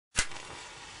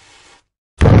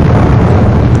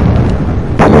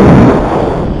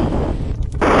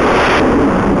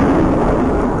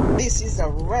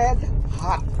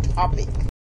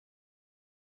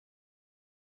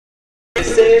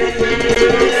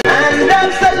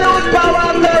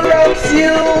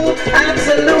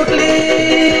Absolutely.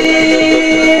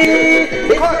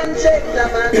 It can shake the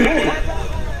man's mood.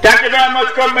 Thank you very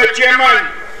much, Comrade Chairman.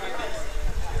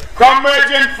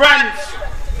 Comrades and friends,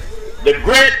 the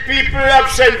great people of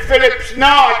St. Philip's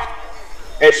North,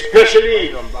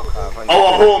 especially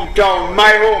our hometown,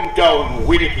 my hometown,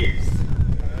 Willikies.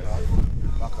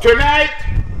 Tonight,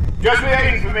 just for your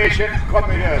information, come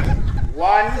here.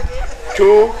 1,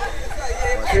 2,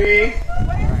 3,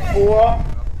 4.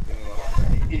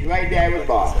 It's right there with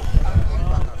Bob.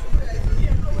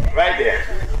 Right there.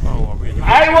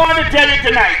 I want to tell you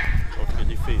tonight.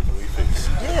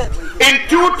 In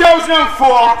 2004,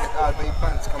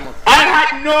 I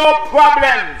had no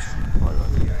problems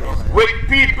with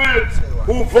people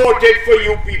who voted for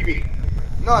UPP.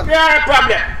 None. They had a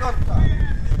problem.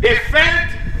 They felt,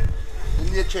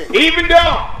 even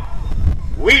though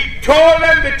we told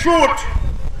them the truth,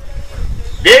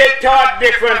 they thought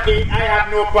differently. I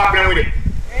have no problem with it.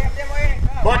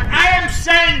 But I am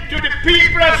saying to the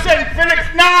people of St. Philip's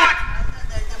North,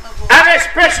 and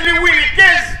especially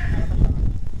Willikies,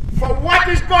 for what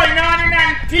is going on in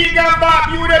Antigua and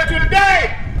Barbuda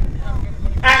today,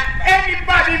 and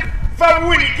anybody from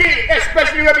Willikies,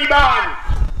 especially where we born,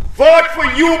 vote for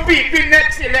UPP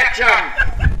next election.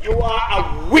 You are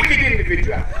a wicked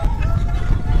individual.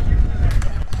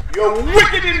 You're a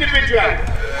wicked individual.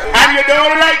 And you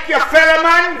don't like your fellow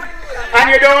man, and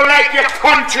you don't like your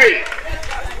country.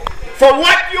 For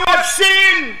what you have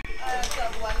seen,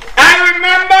 I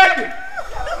remembered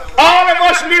all of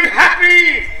us lived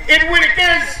happy in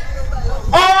Willikies.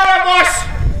 All of us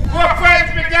were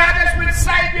friends regardless which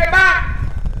side you're back.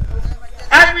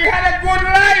 And we had a good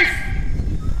life.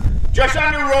 Just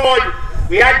on the road,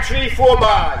 we had 3-4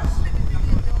 bars.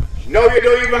 Now you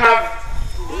don't even have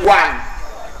one.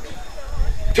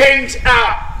 Things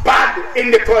are bad in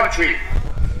the country.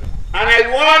 And I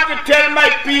want to tell my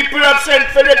people of St.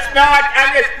 Philip's North,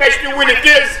 and especially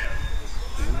Willikies,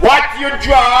 what you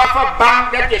draw off a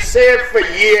bank that you saved for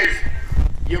years,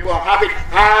 you're going to have it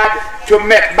hard to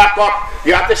make back up.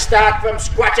 You have to start from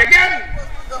scratch again.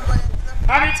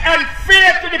 And it's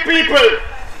unfair to the people.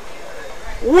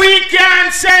 We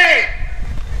can say,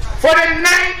 for the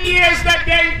 9 years that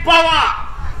they're in power,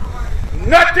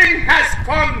 nothing has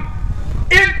come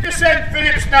into St.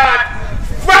 Philip's North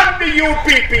from the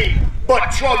UPP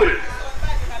but trouble.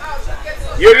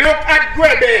 You look at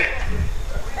Grebe,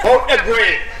 out the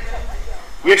grey.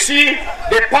 You see,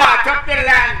 they part up the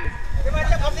land.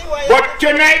 But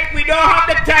tonight we don't have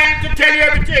the time to tell you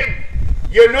everything.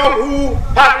 You know who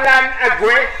have land at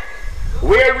Grey?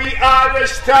 Where we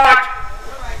always thought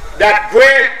that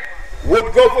Grey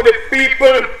would go for the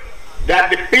people, that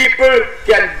the people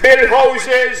can build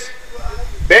houses,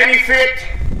 benefit,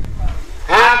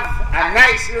 have a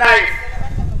nice life.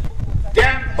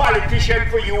 Them politicians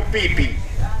for UPP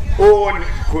own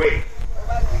Grey.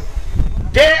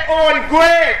 They own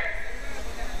Grey,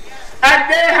 and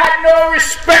they had no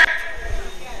respect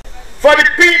for the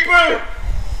people.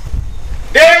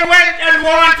 They went and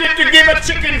wanted to give a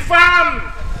chicken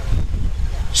farm.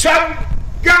 Some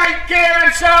guy came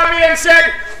and saw me and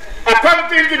said, I come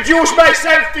to introduce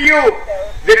myself to you.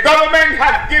 The government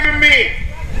have given me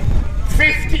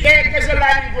 50 acres of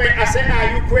land in Grey. I said,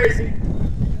 are you crazy?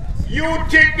 You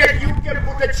think that you can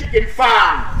put a chicken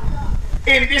farm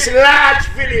in this large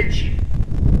village?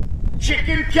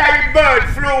 Chicken carry bird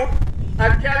flu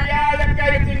and carry all that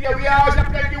kind of thing that we always have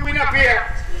plenty win up here.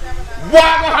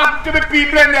 What will happen to the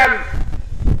people in them?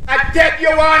 I take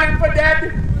you warning for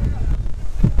dead.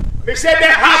 We said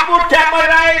they have to keep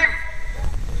alive.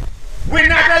 We're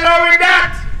not allowing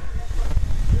that.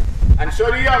 And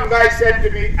so the young guy said to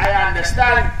me, I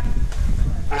understand.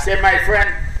 I said, my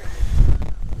friend,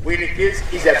 Willikies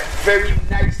is a very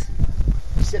nice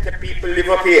set of people live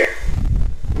up here.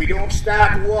 We don't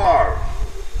start war,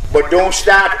 but don't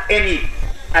start any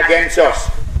against us.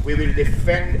 We will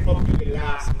defend up to the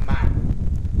last man.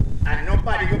 And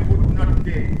nobody will put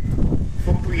nothing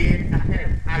for creating a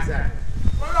health hazard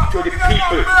to the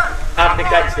people of the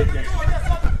constituency.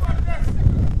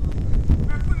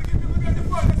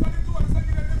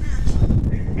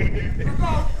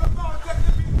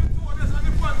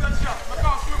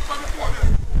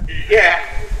 Yeah.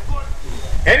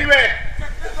 Anyway,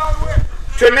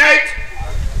 tonight,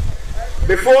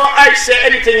 before I say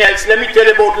anything else, let me tell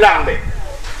you about Lambe.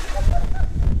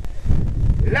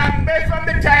 Lambe, from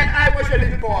the time I was a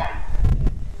little boy,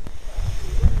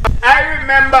 I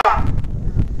remember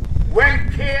when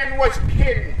cane was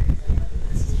king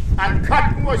and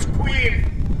cotton was queen.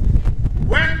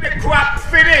 When the crop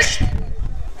finished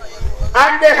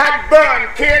and they had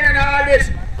burned cane and all this,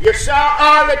 you saw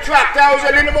all the tractors. I was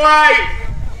a little boy.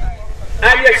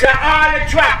 And you saw all the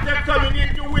tractors coming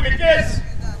into Willikies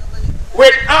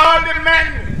with all the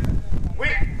men.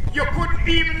 You couldn't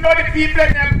even know the people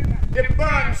in them. They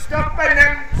burn stuff in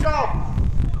them so.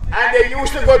 And they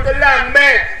used to go to land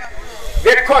bed.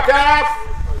 They cut off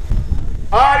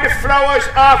all the flowers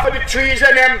off of the trees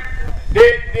and them,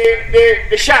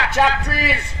 the shop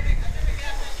trees.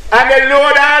 And they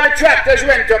load all the tractors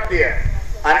went up there.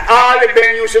 And all the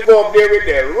men used to go up there with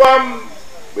their rum,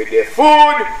 with their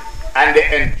food, and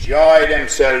they enjoy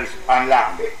themselves on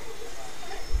land bed.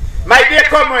 My dear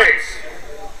comrades,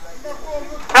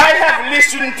 I have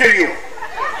listened to you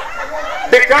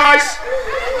because,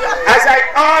 as I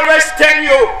always tell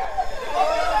you,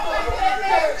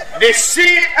 the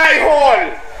seat I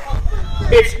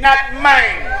hold is not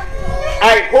mine.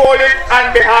 I hold it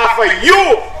on behalf of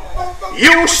you.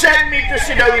 You sent me to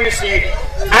sit down in the seat.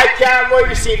 I can't go in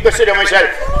the seat to sit down myself.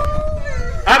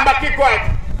 Amba, keep quiet.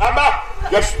 Amba,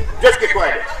 just keep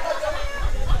quiet.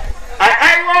 And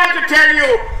I want to tell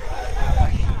you,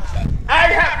 I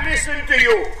have listened to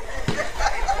you,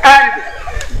 and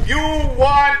you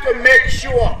want to make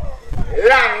sure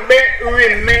Langbe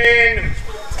remain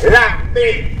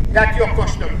Langbe that you're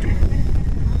accustomed to.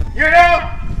 You know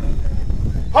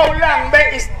how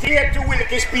Langbe is dear to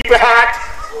Willikies people's heart?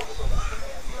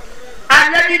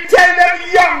 And let me tell them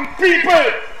young people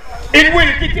in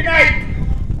Wilkie tonight,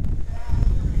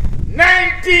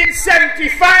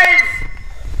 1975,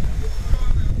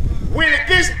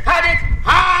 Wilkies had it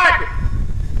hard.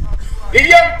 The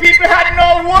young people had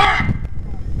no work.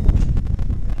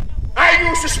 I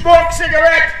used to smoke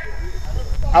cigarette.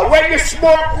 And when you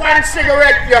smoke one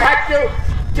cigarette, you had to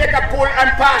take a pull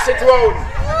and pass it round.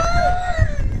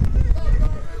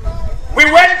 We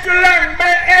went to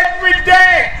Langbe every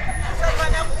day.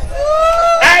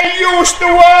 I used to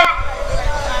work.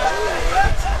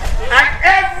 And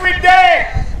every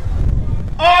day,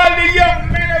 all the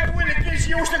young men of Willikies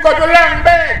used to go to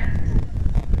Langbe,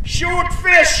 shoot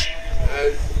fish,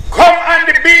 come on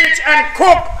the beach and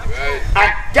cook.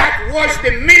 And that was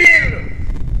the meal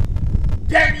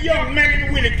them young men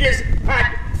in Willikies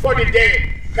had for the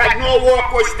day. That no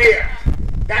work was there.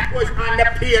 That was on the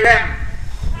PLM.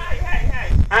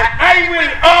 And I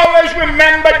will always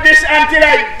remember this until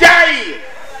I die.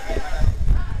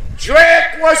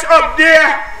 Drake was up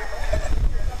there.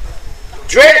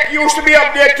 Drake used to be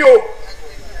up there too.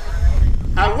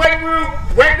 And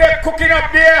when they're cooking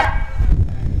up there,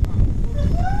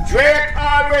 Drake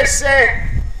always say,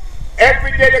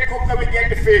 every day they cook and we get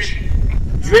the fish.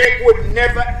 Drake would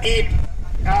never eat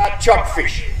chopped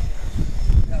fish.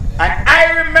 And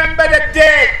I remember the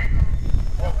day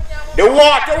the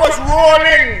water was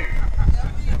rolling.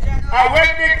 And when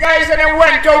the guys and they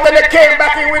went over, they came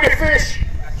back in with the fish.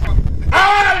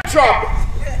 All chop.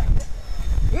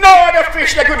 No other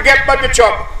fish they could get but the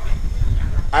chop.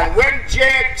 And when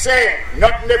Jake said,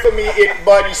 nothing left for me eat,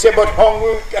 but he said, but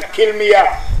hungry can kill me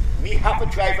up. Me have to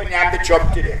try for name the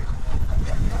chop today.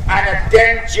 And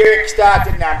then Jake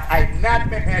started now. I nod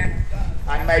my head.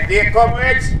 And my dear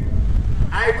comrades,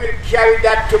 I will carry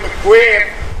that to my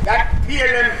grave. That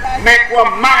feeling make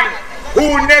one man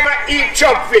who never eat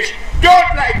chop fish,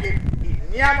 don't like it.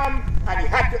 He yam them and he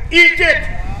had to eat it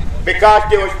because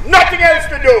there was nothing else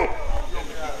to do.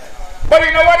 But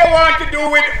you know what I want to do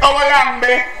with our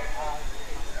Langbe?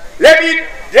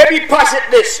 Let me pass it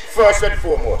this first and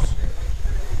foremost.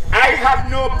 I have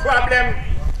no problem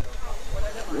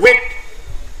with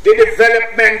the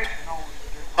development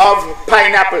of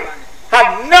pineapple.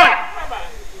 Have none.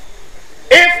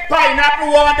 If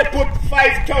Pineapple want to put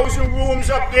 5,000 rooms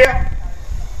up there,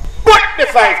 put the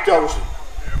 5,000.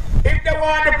 If they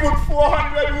want to put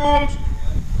 400 rooms,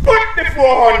 put the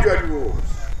 400 rooms.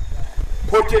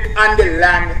 Put it on the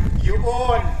land you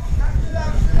own.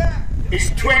 It's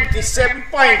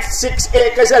 27.6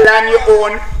 acres of land you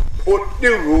own. Put the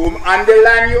room on the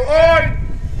land you own.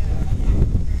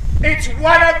 It's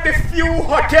one of the few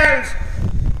hotels,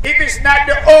 if it's not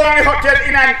the only hotel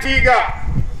in Antigua,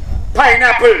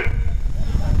 Pineapple,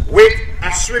 with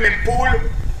a swimming pool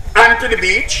onto the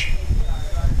beach,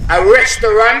 a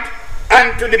restaurant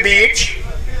onto the beach,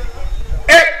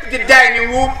 the dining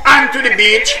room onto the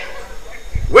beach.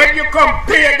 When you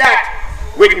compare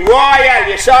that with Royal,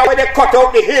 you saw where they cut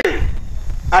out the hill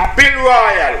and build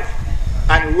Royal,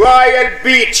 and Royal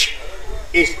Beach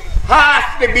is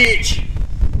half the beach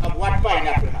of what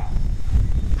Pineapple has.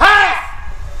 Half!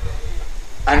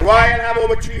 And Royal have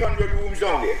over 300 rooms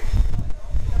down there.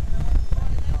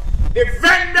 The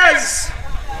vendors,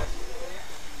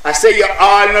 I say you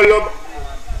all no look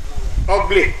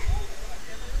ugly,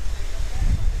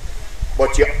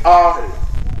 but you all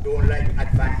don't like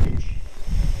advantage.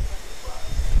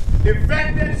 The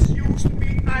vendors used to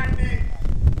be on the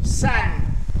sand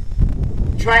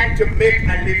trying to make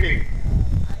a living.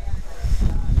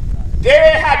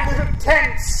 They had little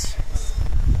tents.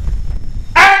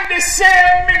 And the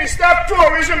same Minister of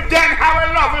Tourism, Dan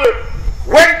Howell Lovell,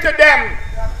 went to them,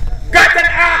 got an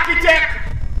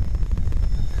architect,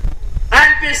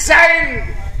 and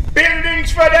designed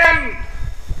buildings for them.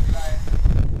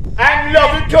 And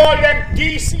Lovell told them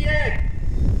DCA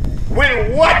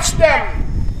will watch them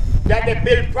that they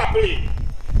build properly.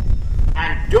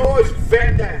 And those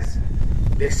vendors,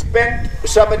 they spent,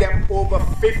 some of them, over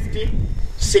 $50,000,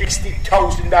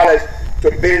 $60,000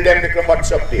 to build them little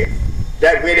huts up there.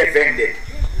 That way they vended.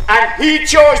 And he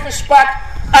chose the spot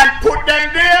and put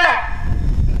them there.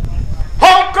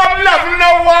 How come Lovell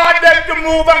no want them to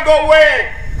move and go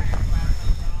away?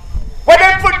 What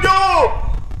them for do?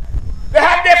 They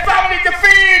have their family to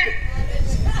feed.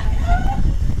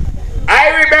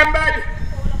 I remembered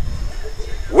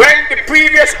when the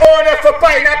previous owner for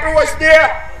Pineapple was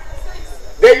there,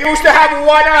 they used to have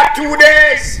 1 or 2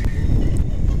 days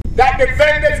that the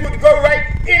vendors would go right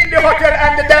in the hotel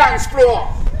and the dance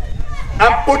floor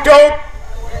and put out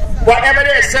whatever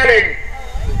they're selling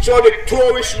so the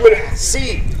tourists will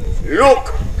see,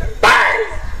 look,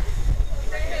 buy.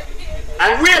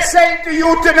 And we're saying to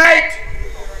you tonight,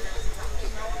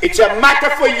 it's a matter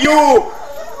for you.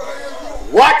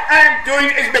 What I'm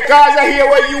doing is because I hear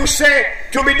what you say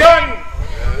to be done.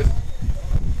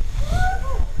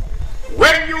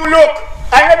 When you look,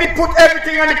 and let me put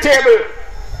everything on the table.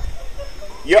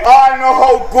 You all know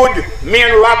how good me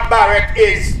and Rob Barrett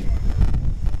is.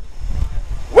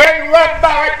 When Rob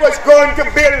Barrett was going to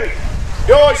build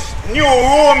those new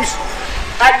rooms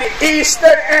at the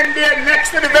eastern end there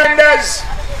next to the vendors,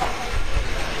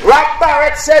 Rob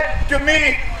Barrett said to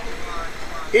me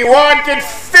he wanted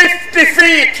 50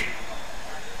 feet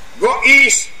go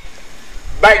east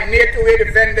by near to where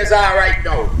the vendors are right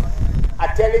now. I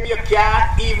tell him you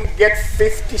can't even get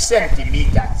 50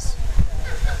 centimeters.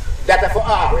 That's for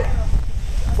our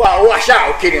for a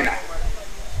washout kidding.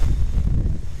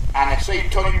 And I say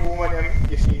turning woman them,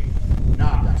 you see,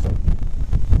 nah, that's all.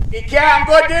 He can't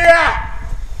go there.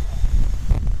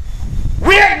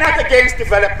 We're not against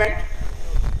development.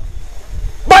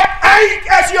 But I,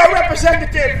 as your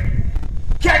representative,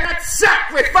 cannot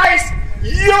sacrifice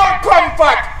your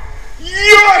comfort,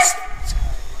 your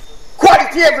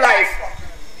quality of life.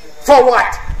 For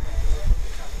what?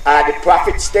 Are the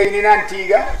profits staying in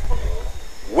Antigua?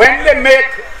 When they make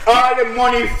all the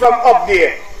money from up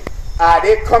there, are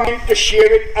they coming to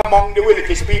share it among the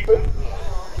Willikies people?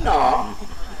 No.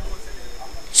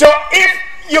 So if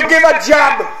you give a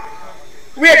job,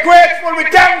 we're grateful,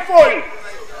 we're thankful,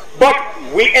 but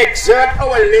we exert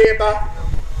our labor.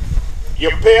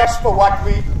 You pay us for what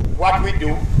we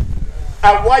do,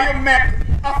 and what you make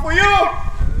are for you.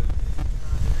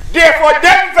 Therefore,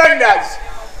 them vendors,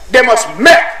 they must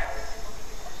make.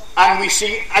 And we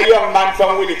see a young man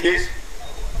from Willikies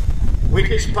with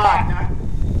his partner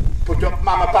put up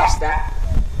Mama Pasta,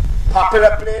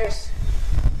 popular place,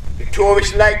 the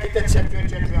tourists like it, etc.,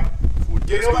 etc.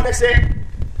 You know what they say?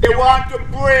 They want to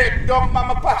break down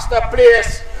Mama Pasta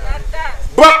place,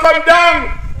 break them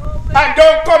down, and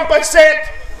don't compensate.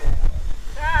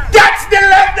 That's the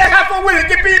love they have for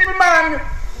Willikie people, man.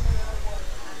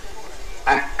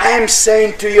 And I'm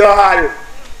saying to you all,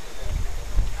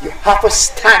 you have to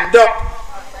stand up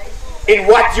in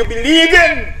what you believe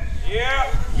in. Yeah.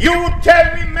 You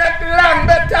tell me make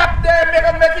Lambert tap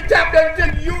there, make it tap there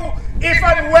until you, if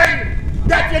and when,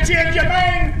 that you change your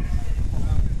mind.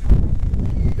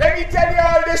 Let me tell you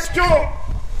all this too.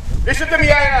 Listen to me,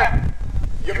 Ina.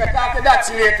 You can talk to that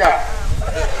later.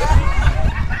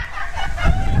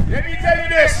 Let me tell you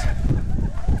this.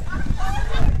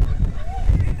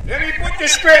 Let me put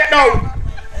this straight now.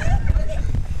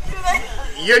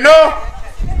 You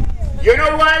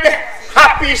know one of the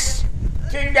happiest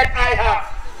thing that I have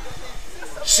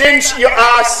since you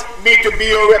asked me to be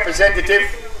your representative.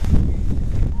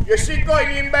 You see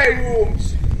going in by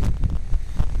rooms.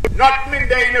 Not me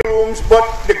there in the rooms, but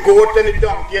the goat and the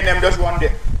donkey and them just one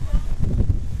day.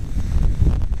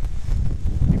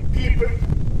 The people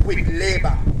with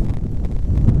labor.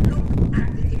 Look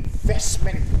at the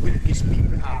investment these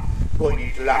people have going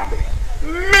into Lambert.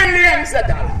 Millions of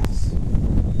dollars.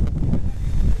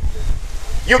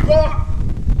 You go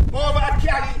over at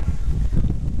Cali,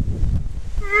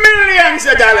 millions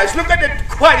of dollars. Look at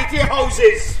the quality of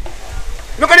houses.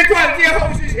 Look at the quality of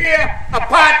houses here.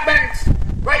 Apartments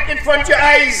right in front of your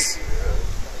eyes.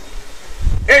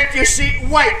 And you see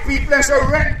white people and so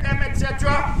rent them,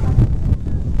 etc.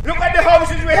 Look at the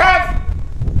houses we have.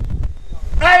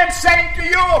 I am saying to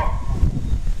you,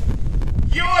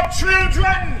 your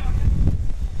children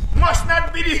must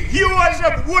not be the hewers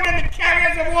of wood and the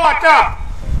carriers of water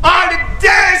all the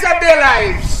days of their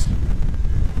lives.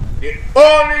 The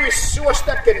only resource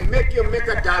that can make you make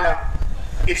 $1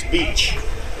 is beach.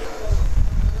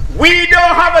 We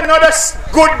don't have another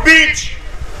good beach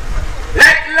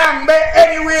like Lang Bay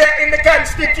anywhere in the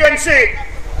constituency.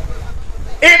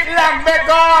 If Lang Bay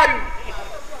gone,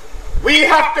 we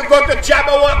have to go to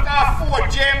Jabberwock or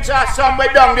Fort James or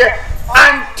somewhere down there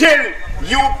until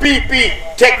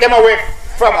UPP take them away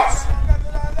from us.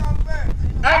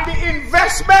 And the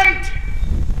investment,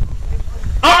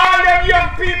 all them young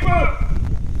people,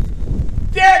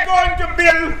 they're going to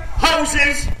build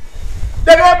houses,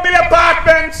 they're going to build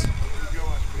apartments,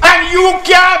 and you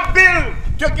can't build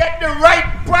to get the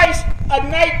right price a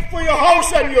night for your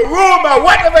house and your room or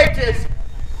whatever it is.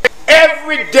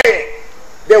 Every day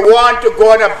they want to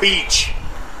go on a beach.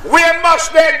 Where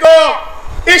must they go?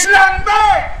 It's Lang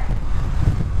Bay.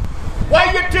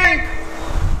 Why you think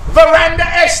Veranda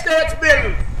Estates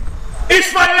build? It's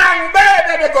for Lang Bay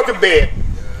that they go to bed.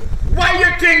 Why you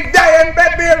think Diane Bay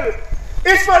build?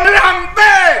 It's for Lang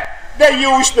Bay they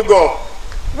used to go.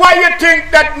 Why you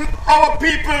think that our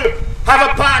people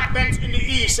have apartments in the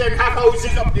east and have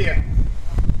houses up there?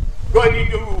 Going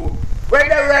in the room. When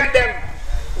they rent them,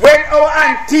 when our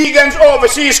Antiguans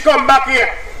overseas come back here,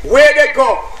 where they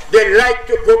go? They like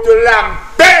to go to Lang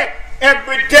Bay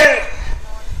every day.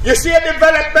 You see a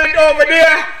development over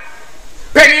there,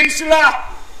 Peninsula,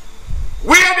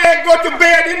 where they go to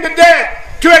bed in the day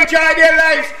to enjoy their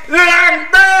lives, Lang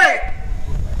Bay.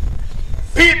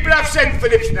 People of St.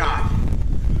 Philip's North,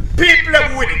 people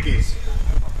of Willikies,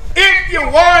 if you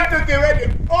want to give it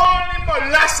the only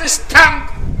molasses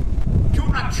tank to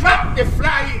attract the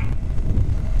fly,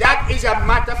 that is a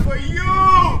matter for you.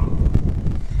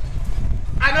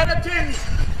 Another thing,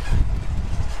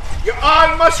 you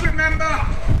all must remember,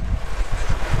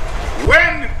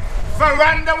 when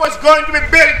Veranda was going to be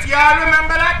built, you all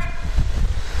remember that?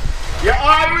 You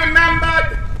all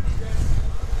remembered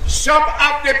some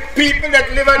of the people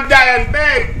that live on Diane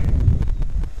Bay,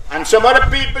 and some other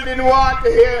people didn't want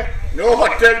to hear no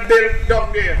hotel built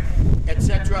down there,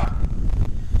 etc.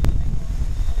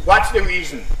 What's the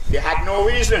reason? They had no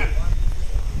reason.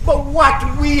 But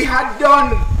what we had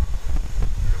done,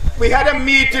 we had a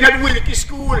meeting at Willikies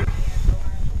School,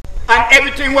 and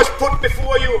everything was put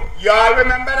before you. You all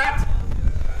remember that?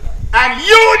 And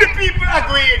you, the people,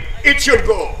 agreed it should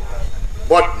go.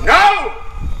 But now,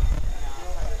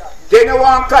 they don't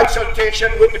want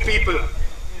consultation with the people.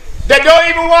 They don't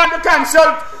even want to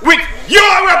consult with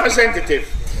your representative.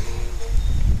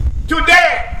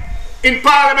 Today, in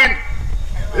Parliament,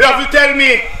 love to tell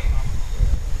me,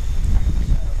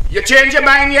 you change your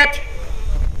mind yet?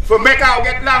 For make out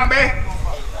get Lang Bay?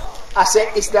 I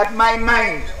said, it's not my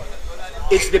mind.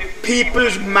 It's the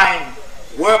people's mind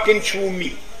working through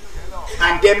me.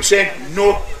 And them saying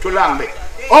no to Lang Bay.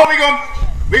 Oh,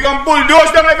 we're going to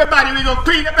bulldoze down everybody. We're going to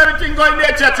clean up everything going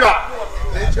there, etc.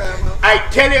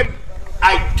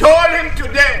 I told him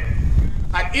today,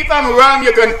 and if I'm wrong,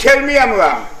 you can tell me I'm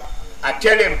wrong. I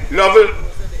tell him, Lovell,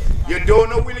 you don't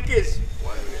know Willikies.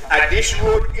 At this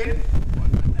road in,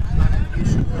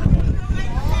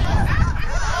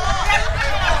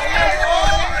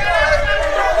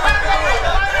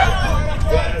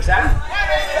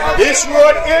 this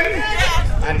road in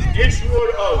and this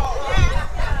road out.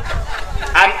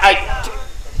 And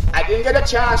I didn't get a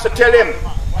chance to tell him.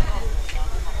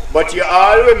 But you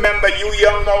all remember, you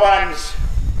younger ones,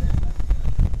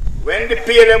 when the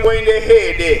PLM were in the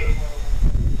heyday,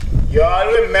 you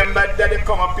all remember that they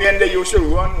come up here and they used to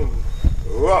run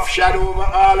roughshod over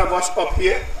all of us up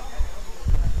here.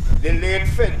 The late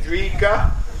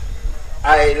Frederica,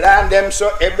 I land them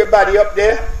so everybody up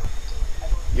there.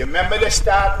 You remember they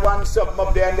start one something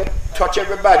up there and they touch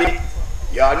everybody.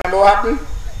 Y'all remember what happened?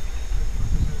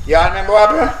 Y'all remember what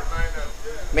happened?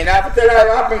 Me not have to tell you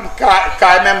what happened,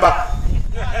 can't remember.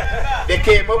 They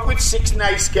came up with 6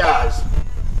 nice cars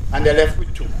and they left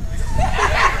with 2.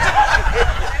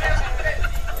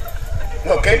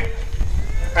 Okay?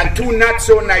 And 2 not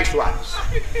so nice ones.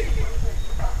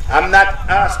 I'm not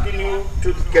asking you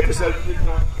to get yourself,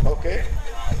 okay?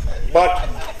 But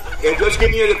it just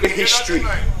give you a little history.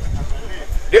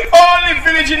 The only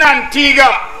village in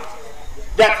Antigua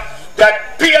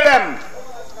that PLM,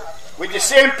 with the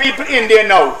same people in there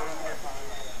now,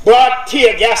 brought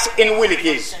tear gas in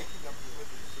Willikies.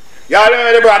 Y'all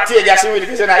remember they brought tear gas in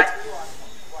Willikies tonight?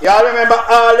 Y'all remember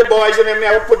all the boys in them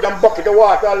there who put them bucket of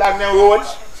water along the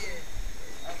roads?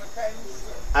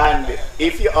 And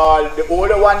if you all, the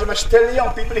older ones, you must tell the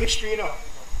young people history, you know.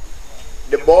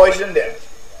 the boys and them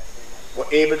were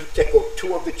able to take out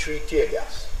 2 of the 3 tear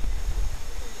gas.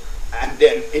 And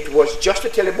then it was just to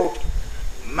tell you about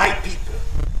my people.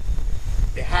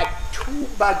 They had 2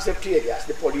 bags of tear gas.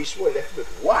 The police were left with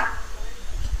 1.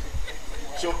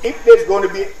 So if there's going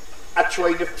to be a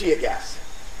trade of tear gas,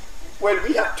 well,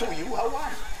 we have 2, you have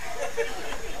 1.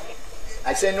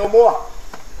 I say no more.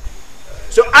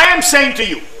 So I am saying to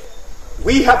you,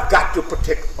 we have got to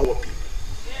protect our people.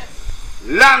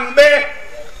 Langbe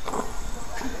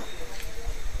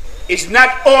is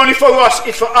not only for us,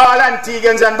 it's for all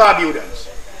Antiguans and Barbudans.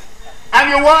 And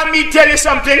you want me to tell you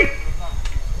something?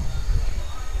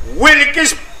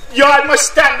 Willikies, you all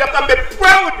must stand up and be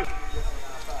proud.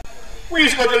 We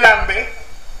used to go to Langbe.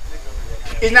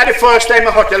 It's not the first time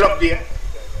a hotel up there.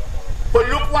 But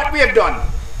look what we have done.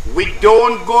 We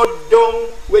don't go down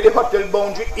with the hotel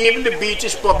boundary. Even the beach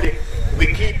is public.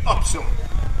 We keep up some.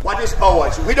 What is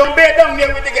ours? We don't bear down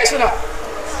there with the guests enough.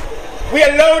 We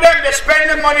allow them to spend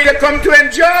the money to come to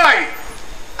enjoy.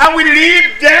 And we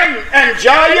leave them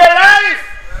enjoy your life.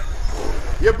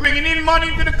 You're bringing in money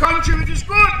into the country, which is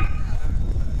good.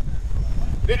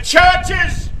 The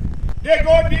churches, they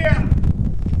go there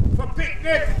for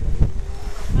picnic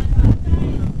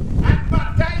and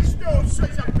baptize those. So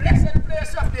it's a blessed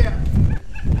place up there.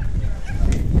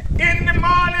 In the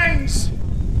mornings,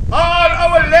 all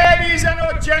our ladies and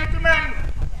our gentlemen,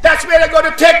 that's where they go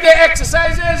to take their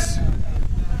exercises.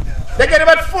 They get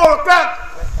about 4 o'clock,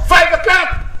 5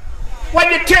 o'clock.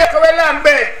 When you take away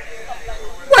Langbe,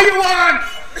 what you want?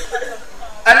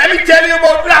 And let me tell you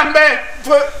about Langbe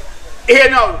for here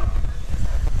now.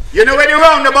 You know where the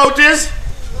roundabout is?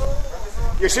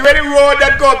 You see where the road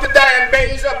that goes up to Diane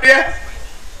Bay is up there?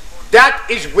 That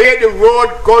is where the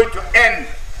road going to end.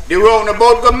 The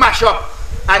roundabout going to mash up.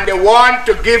 And they want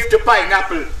to give to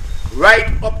Pineapple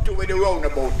right up to where the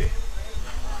roundabout is.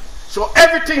 So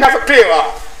everything has to clear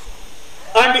off.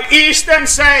 On the eastern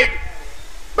side,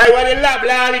 by where the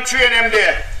lab train them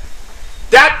there,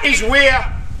 that is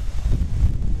where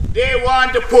they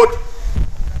want to put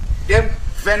them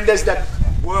vendors that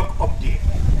work up there.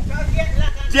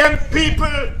 Them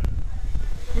people,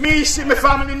 me see my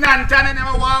family Nantan and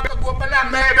I walk up to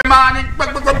Lambe every morning.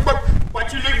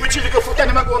 What you live with, you look foot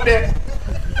and I go up there.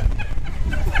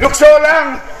 Look so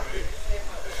long.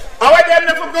 How are them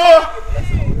never go?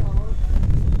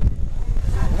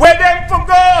 Where them for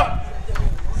go?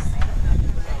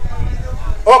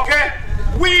 Okay?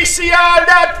 We see all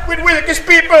that with Willikies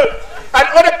people and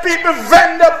other people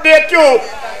vend up there too.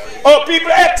 Or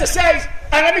people exercise.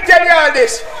 And let me tell you all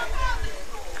this.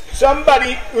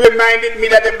 Somebody reminded me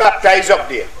that they baptize up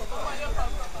there.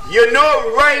 You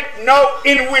know, right now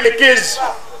in Willikies,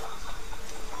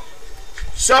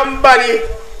 somebody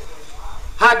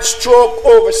had stroke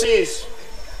overseas.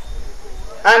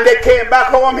 And they came back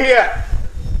home here.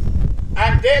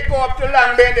 And they go up to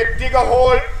Langbe and they dig a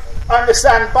hole on the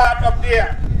sand part up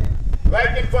there,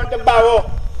 right in front of Barrow,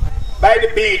 by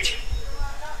the beach.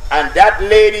 And that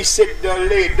lady sit down,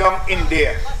 lay down in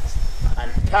there. And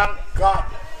thank God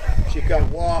she can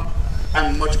walk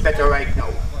and much better right now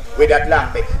with that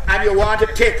Langbe. And you want to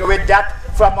take away that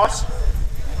from us?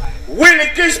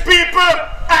 Willikies people,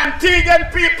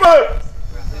 Antiguan people,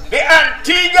 the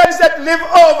Antigans that live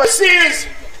overseas,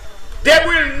 they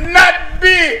will not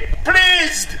be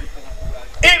pleased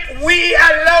if we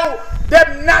allow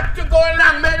them not to go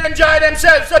along and enjoy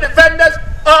themselves. So the vendors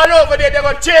all over there, they're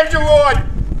going to change the road,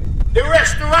 the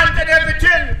restaurant and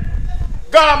everything,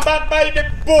 gone back by the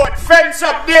boat fence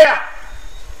up there.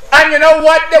 And you know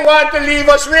what they want to leave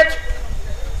us with?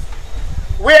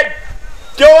 With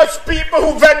those people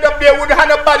who vend up there wouldn't have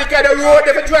nobody kind of road,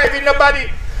 they were driving nobody.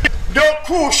 No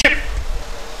cruise ship.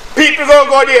 People gonna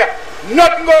go there.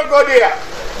 Nothing gonna go there.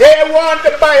 They want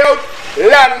to buy out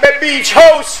Langbe Beach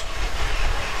House.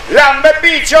 Langbe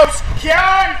Beach House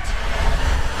can't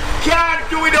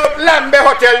do without Langbe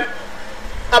Hotel.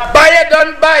 A buyer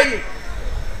don't buy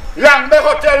Langbe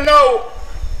Hotel now.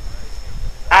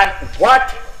 And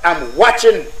what I'm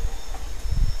watching,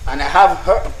 and I have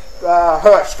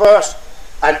hers first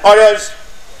and others,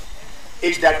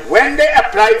 is that when they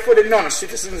apply for the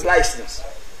non-citizen's license,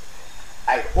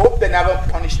 I hope they never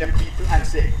punish them people and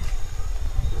say,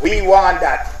 we want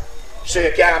that, so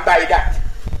you can't buy that.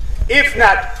 If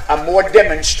not, a more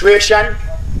demonstration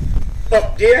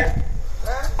up there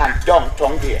and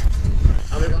downtown there.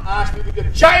 And we're going to ask people to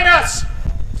join us,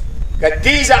 because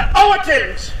these are our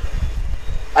things.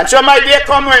 And so, my dear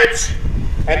comrades,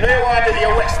 I know you want to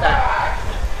hear Western.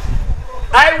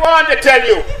 I want to tell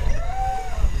you,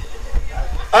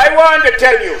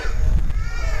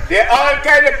 there are all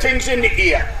kind of things in the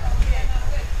air.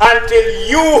 Until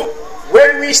you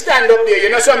when we stand up there, you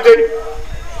know something?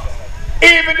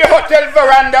 Even the hotel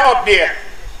veranda up there,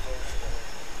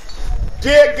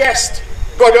 their guests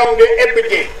go down there every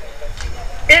day.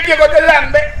 If you go to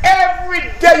Lambert, every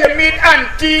day you meet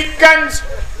Antiguans,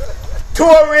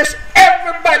 tourists,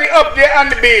 everybody up there on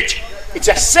the beach. It's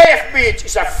a safe beach,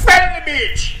 it's a friendly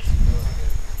beach.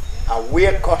 And we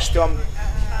are accustomed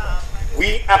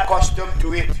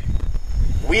to it.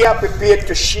 We are prepared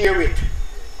to share it.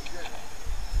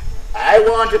 I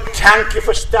want to thank you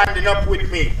for standing up with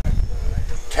me.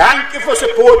 Thank you for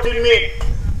supporting me.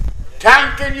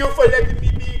 Thanking you for letting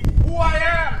me be who I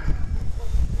am.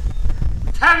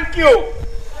 Thank you.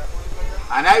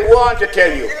 And I want to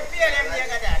tell you,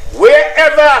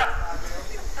 wherever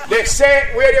they say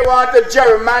where they want to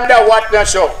gerrymander what not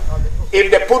so,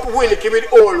 if they put Willikies with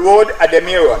Old Road at the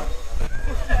mirror.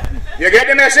 You get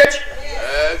the message?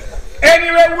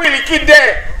 Anywhere Willikies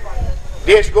there,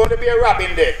 there's going to be a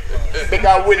robin there.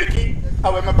 Because Willikies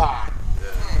are with my bar.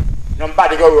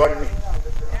 Nobody go run me.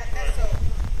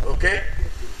 Okay?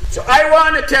 So I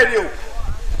want to tell you,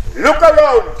 look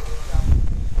around.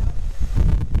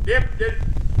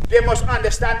 They must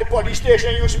understand the police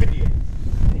station used to be there.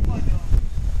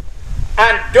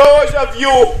 And those of you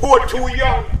who are too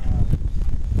young,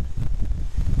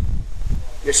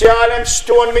 you see all them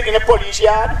stone men in the police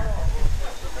yard?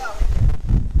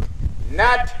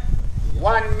 Not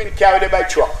one man carried it by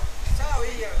truck.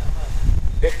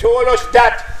 They told us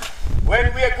that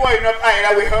when we were going up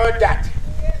Isla, we heard that.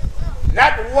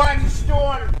 Not one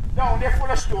stone down there full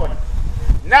of stone.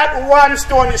 Not one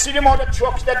stone. You see the amount of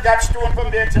trucks that got stone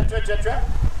from there, etc., etc.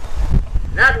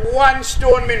 Not one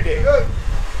stone in there.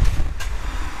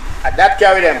 And that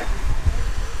carried them.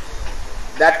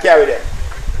 That carried them.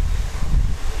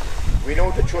 We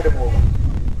know to throw them over.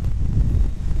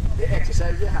 They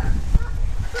exercise their hand.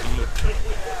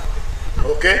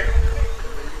 Okay?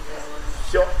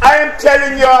 So I am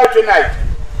telling you all tonight,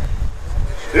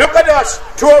 look at us,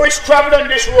 tourists travel on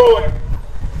this road.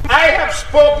 I have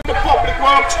spoken to Public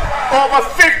Works over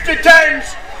 50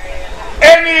 times.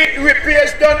 Any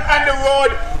repairs done on the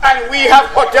road, and we have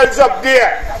hotels up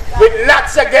there with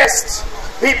lots of guests,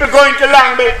 people going to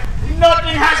Langley.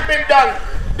 Nothing has been done.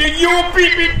 The UP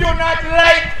people do not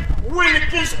like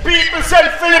Willikies people,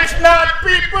 St. Philip's North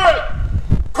people.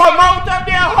 Come out of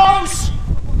their house.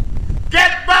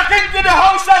 Get back into the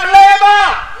House of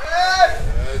Labour.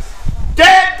 Yes.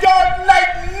 They don't like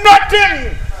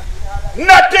nothing.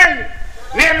 Nothing.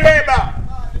 Name Labour.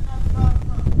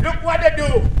 Look what they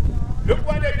do. Look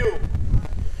what they do.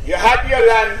 You had your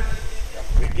land.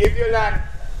 We give you land.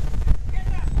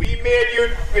 We made you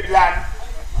with land.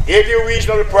 Gave you a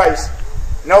reasonable price.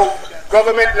 Now,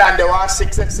 government land, they want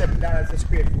 $6 and $7 a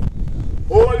square foot.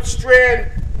 Old strain.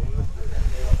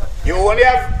 You only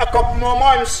have a couple more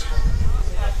months.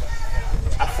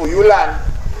 And for your land,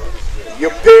 you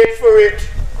paid for it.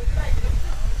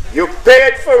 You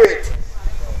paid for it.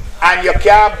 And you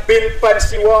can't build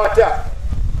fancy water.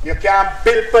 You can't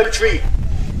build pan tree.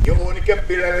 You only can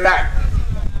build on land.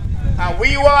 And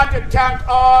we want to thank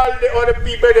all the other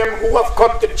people who have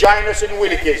come to join us in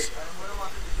Willikies.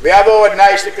 We have our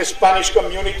nice little Spanish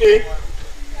community.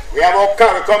 We have our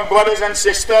Caricom brothers and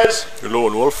sisters. The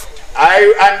Lone Wolf.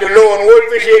 I and the Lone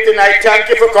Wolf is here tonight. Thank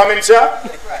you for coming, sir.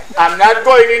 I'm not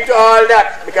going into all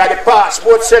that because the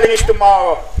passport selling is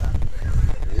tomorrow.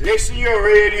 Listen to your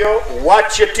radio,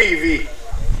 watch your TV.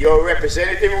 Your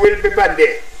representative will be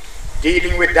there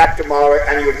dealing with that tomorrow,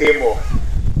 and you'll hear more.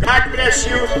 God bless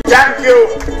you. Thank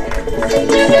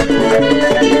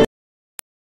you.